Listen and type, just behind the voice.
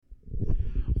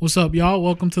What's up, y'all?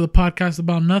 Welcome to the podcast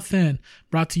about nothing,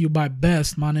 brought to you by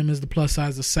Best. My name is the plus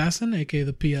size assassin, aka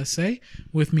the P.S.A.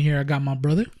 With me here, I got my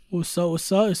brother. What's up?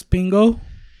 It's Pingo.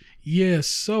 Yeah,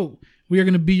 so we are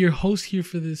going to be your host here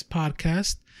for this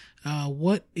podcast.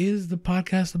 What is the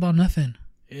podcast about nothing?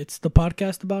 It's the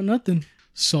podcast about nothing.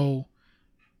 So,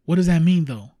 what does that mean,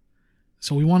 though?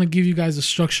 So, we want to give you guys a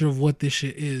structure of what this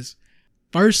shit is.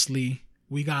 Firstly,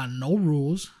 we got no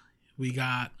rules. We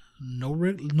got no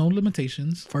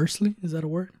limitations. Firstly? Is that a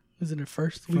word? Is it a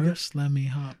first? First, let me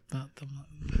hop out the...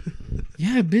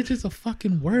 Yeah, bitch, it's a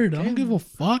fucking word. Okay. I don't give a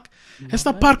fuck. It's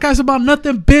the podcast about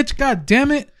nothing, bitch. God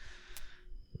damn it.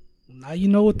 Now you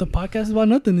know what the podcast about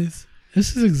nothing is.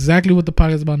 This is exactly what the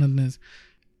podcast about nothing is.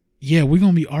 Yeah, we're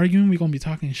going to be arguing. We're going to be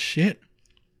talking shit.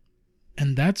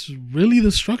 And that's really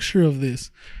the structure of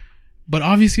this. But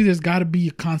obviously, there's got to be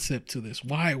a concept to this.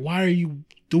 Why are you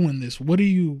doing this? What are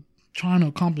you trying to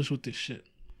accomplish with this shit?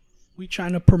 We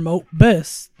trying to promote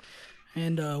Best.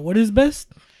 And what is Best?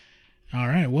 All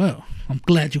right, well, I'm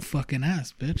glad you fucking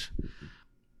asked, bitch.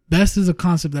 Best is a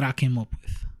concept that I came up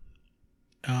with.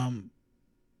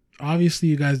 Obviously,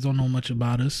 you guys don't know much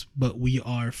about us, but we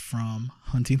are from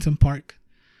Huntington Park,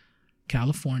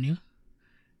 California.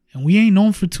 And we ain't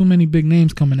known for too many big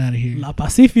names coming out of here. La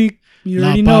Pacific. You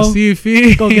already know.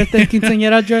 Pacific. Go get them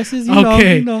quinceañera dresses. You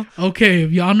know. Okay.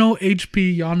 If y'all know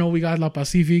HP, y'all know we got La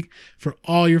Pacific for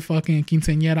all your fucking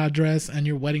quinceañera dress and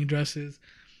your wedding dresses.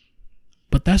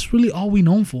 But that's really all we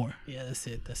known for. Yeah, that's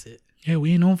it. Yeah,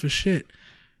 we ain't known for shit.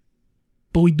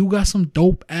 But we do got some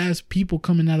dope ass people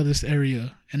coming out of this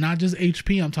area. And not just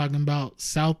HP, I'm talking about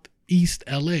Southeast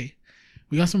LA.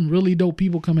 We got some really dope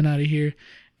people coming out of here.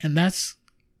 And that's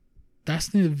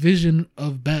the vision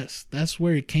of Best. That's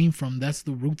where it came from. That's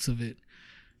the roots of it.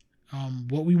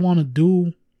 What we want to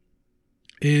do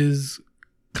is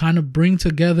kind of bring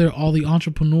together all the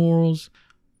entrepreneurs,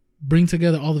 bring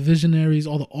together all the visionaries,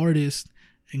 all the artists,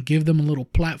 and give them a little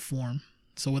platform.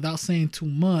 So without saying too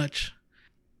much,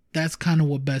 that's kind of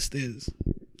what Best is.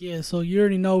 Yeah, so you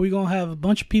already know we're going to have a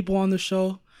bunch of people on the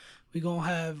show. We're going to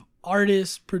have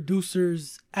artists,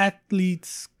 producers,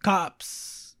 athletes,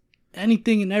 cops,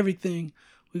 anything and everything.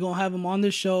 We're going to have them on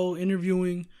the show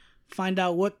interviewing, find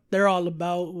out what they're all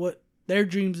about, what their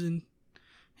dreams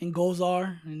and goals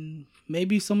are, and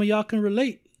maybe some of y'all can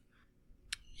relate.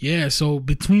 Yeah, so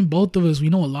between both of us, we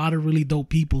know a lot of really dope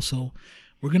people, so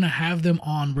we're going to have them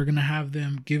on. We're going to have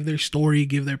them give their story,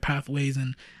 give their pathways,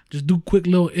 and just do quick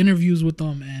little interviews with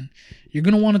them. And you're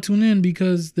going to want to tune in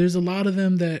because there's a lot of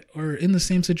them that are in the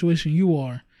same situation you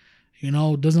are. You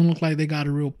know, it doesn't look like they got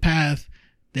a real path.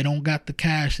 They don't got the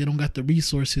cash. They don't got the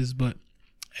resources. But,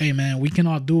 hey, man, we can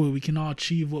all do it. We can all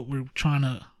achieve what we're trying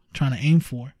to aim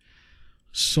for.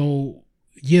 So,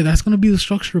 yeah, that's going to be the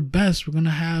structure of Best. We're going to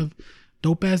have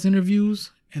dope-ass interviews.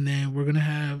 And then we're going to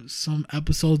have some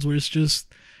episodes where it's just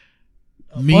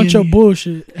a bunch of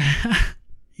bullshit.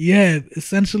 Yeah,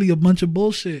 essentially a bunch of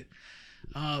bullshit.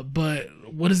 But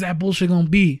what is that bullshit going to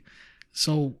be?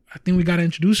 So I think we got to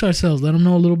introduce ourselves. Let them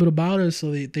know a little bit about us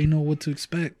so they know what to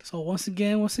expect. So once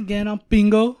again, I'm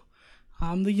Pingo.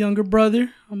 I'm the younger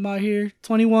brother. I'm out here,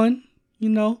 21, you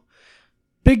know.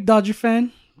 Big Dodger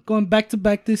fan. Going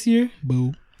back-to-back this year.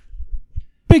 Boo.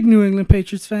 Big New England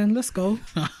Patriots fan. Let's go.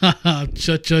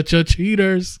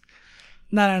 Cheaters.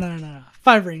 No.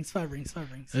 Five rings.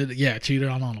 Yeah, cheater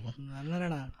on all of them.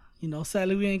 No. You know,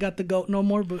 sadly we ain't got the GOAT no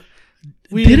more, but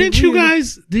didn't you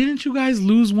guys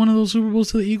lose one of those Super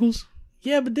Bowls to the Eagles?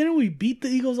 Yeah, but didn't we beat the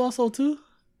Eagles also too?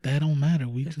 That don't matter.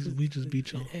 We just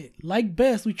beat y'all. Hey, like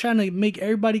Best, we trying to make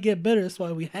everybody get better. That's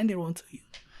why we handed one to you.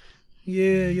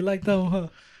 Yeah, you like that one, huh?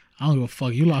 I don't give a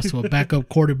fuck. You lost to a backup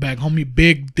quarterback, homie.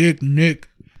 Big Dick Nick.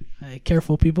 Hey,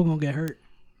 careful, people gonna get hurt.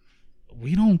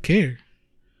 We don't care.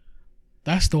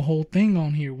 That's the whole thing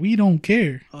on here. We don't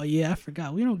care. Oh yeah, I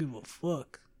forgot. We don't give a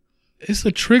fuck. It's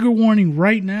a trigger warning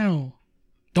right now.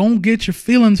 Don't get your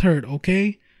feelings hurt,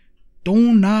 okay?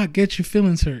 Do not get your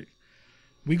feelings hurt.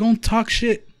 We gonna talk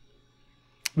shit.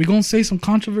 We gonna say some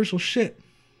controversial shit.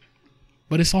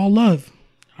 But it's all love.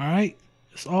 Alright?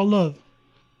 It's all love.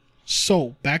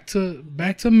 So back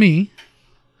to me.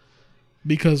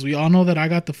 Because we all know that I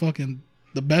got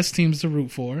the best teams to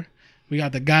root for. We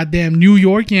got the goddamn New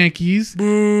York Yankees.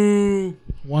 Boo.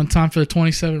 One time for the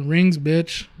 27 rings,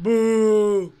 bitch.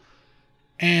 Boo.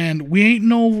 And we ain't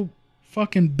no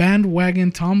fucking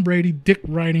bandwagon Tom Brady dick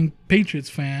riding Patriots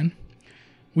fan.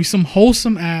 We some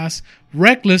wholesome ass,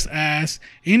 reckless ass,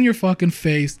 in your fucking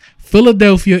face,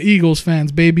 Philadelphia Eagles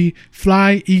fans, baby.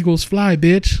 Fly, Eagles, fly,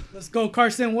 bitch. Let's go,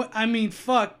 Carson.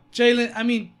 Fuck. Jalen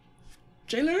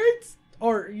Hurts?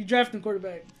 Or you drafting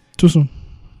quarterback? Too soon.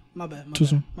 My bad.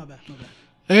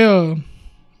 Hey, do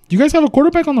you guys have a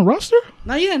quarterback on the roster?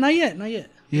 Not yet. It's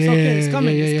okay. It's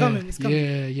coming.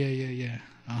 Yeah.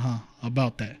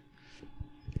 About that.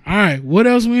 All right. What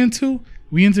else we into?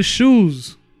 We into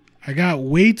shoes. I got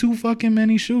way too fucking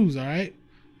many shoes. All right.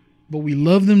 But we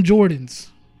love them Jordans.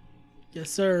 Yes,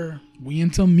 sir. We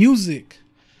into music.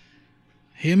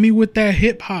 Hit me with that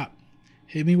hip hop.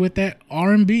 Hit me with that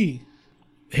R&B.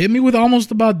 Hit me with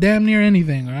almost about damn near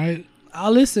anything. All right.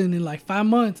 I'll listen in like 5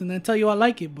 months and then tell you I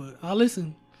like it, but I'll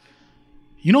listen.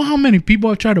 You know how many people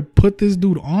I've tried to put this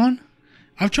dude on?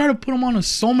 I've tried to put him on to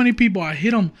so many people. I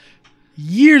hit him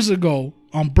years ago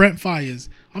on Brent Fires.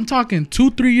 I'm talking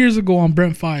 2-3 years ago on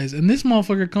Brent Fires. And this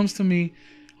motherfucker comes to me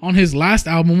on his last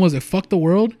album, was it Fuck the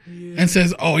World? Yeah. And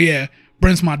says, oh yeah,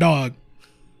 Brent's my dog.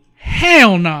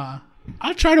 Hell nah.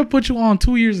 I tried to put you on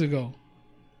 2 years ago.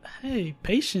 Hey,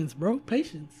 patience, bro.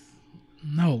 Patience.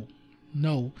 No.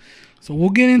 So we'll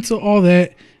get into all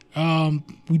that.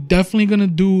 We definitely going to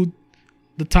do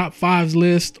the top 5s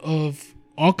list of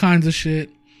all kinds of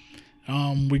shit.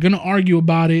 We're going to argue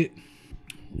about it,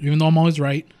 even though I'm always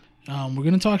right. We're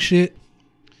going to talk shit.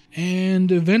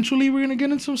 And eventually we're going to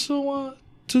get into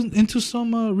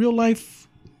some real life,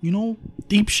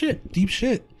 deep shit.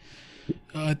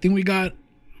 I think we got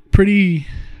pretty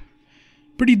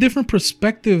different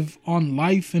perspective on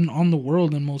life and on the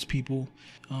world than most people.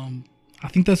 I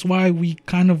think that's why we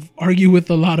kind of argue with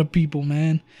a lot of people,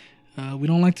 man. We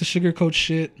don't like to sugarcoat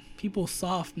shit. People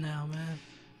soft now, man.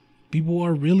 People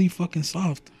are really fucking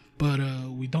soft. But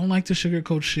we don't like to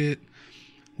sugarcoat shit.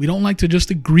 We don't like to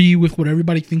just agree with what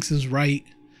everybody thinks is right.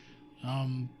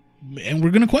 And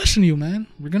we're gonna question you, man.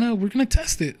 We're gonna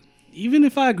test it. Even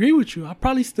if I agree with you, I'll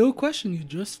probably still question you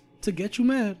just to get you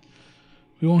mad.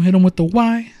 We won't hit them with the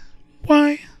why.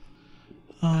 Why?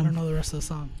 I don't know the rest of the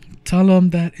song. Tell them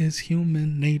that is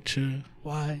human nature.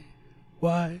 Why?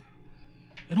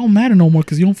 It don't matter no more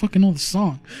because you don't fucking know the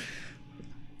song.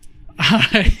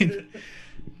 Alright.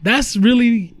 That's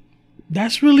really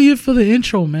it for the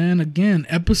intro, man. Again,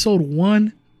 episode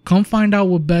 1. Come find out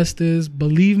what best is.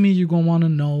 Believe me, you're gonna want to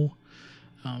know.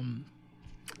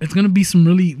 It's gonna be some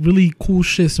really, really cool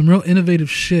shit, some real innovative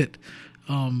shit.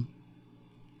 I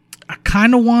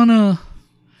kind of wanna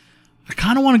give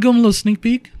him a little sneak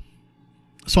peek.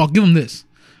 So I'll give him this.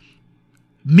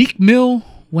 Meek Mill,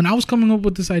 when I was coming up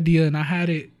with this idea and I had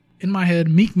it in my head,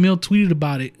 Meek Mill tweeted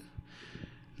about it.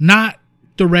 Not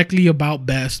directly about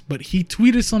Best, but he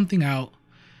tweeted something out.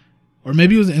 Or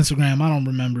maybe it was Instagram, I don't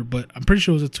remember, but I'm pretty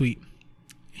sure it was a tweet.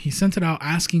 He sent it out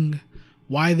asking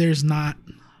why there's not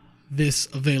this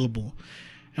available.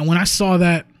 And when I saw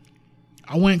that,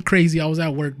 I went crazy. I was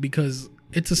at work because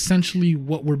it's essentially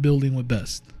what we're building with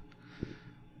Best.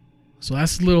 So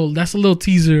that's a little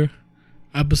teaser,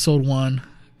 episode 1.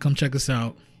 Come check us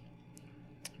out.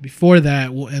 Before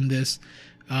that, we'll end this.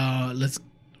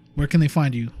 Where can they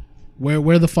find you? Where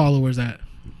are the followers at?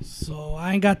 So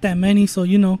I ain't got that many, so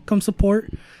come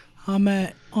support. I'm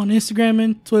on Instagram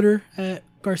and Twitter at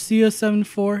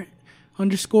Garcia74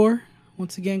 _.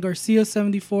 Once again,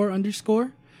 Garcia74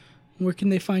 _. Where can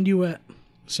they find you at?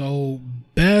 So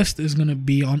Best is gonna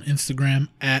be on Instagram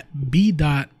at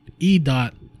b.e.s.t._LA.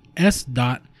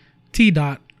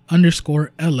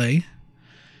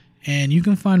 And you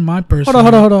can find my personal...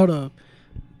 Hold up.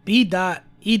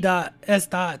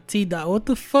 B.E.S.T. What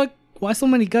the fuck? Why so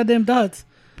many goddamn dots?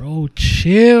 Bro,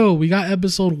 chill. We got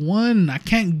episode 1. I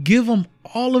can't give them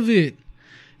all of it.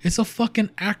 It's a fucking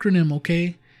acronym,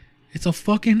 okay? It's a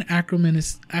fucking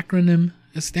acronym.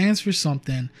 It stands for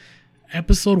something.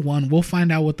 Episode 1. We'll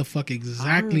find out what the fuck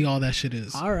exactly all that shit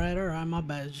is. All right. My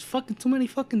bad. It's just fucking too many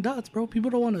fucking dots, bro.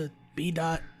 People don't want to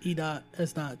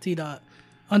B.E.S.T.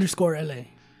 _LA.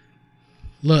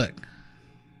 Look,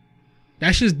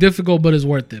 that shit's difficult, but it's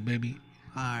worth it, baby.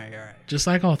 All right. Just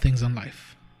like all things in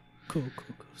life. Cool.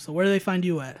 So where do they find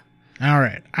you at? All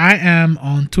right. I am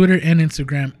on Twitter and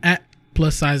Instagram at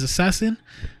 +size_assassin.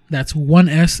 That's 1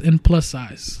 S in plus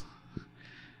size.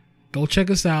 Go check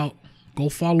us out. Go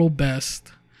follow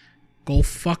Best. Go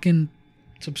fucking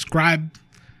subscribe,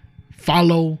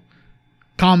 follow,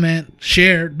 comment,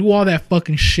 share, do all that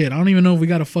fucking shit. I don't even know if we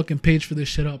got a fucking page for this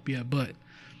shit up yet, but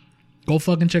go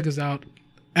fucking check us out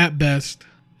at Best.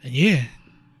 And yeah,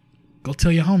 go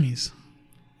tell your homies.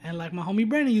 And like my homie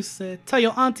Brandon used to say, tell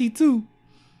your auntie too.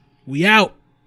 We out.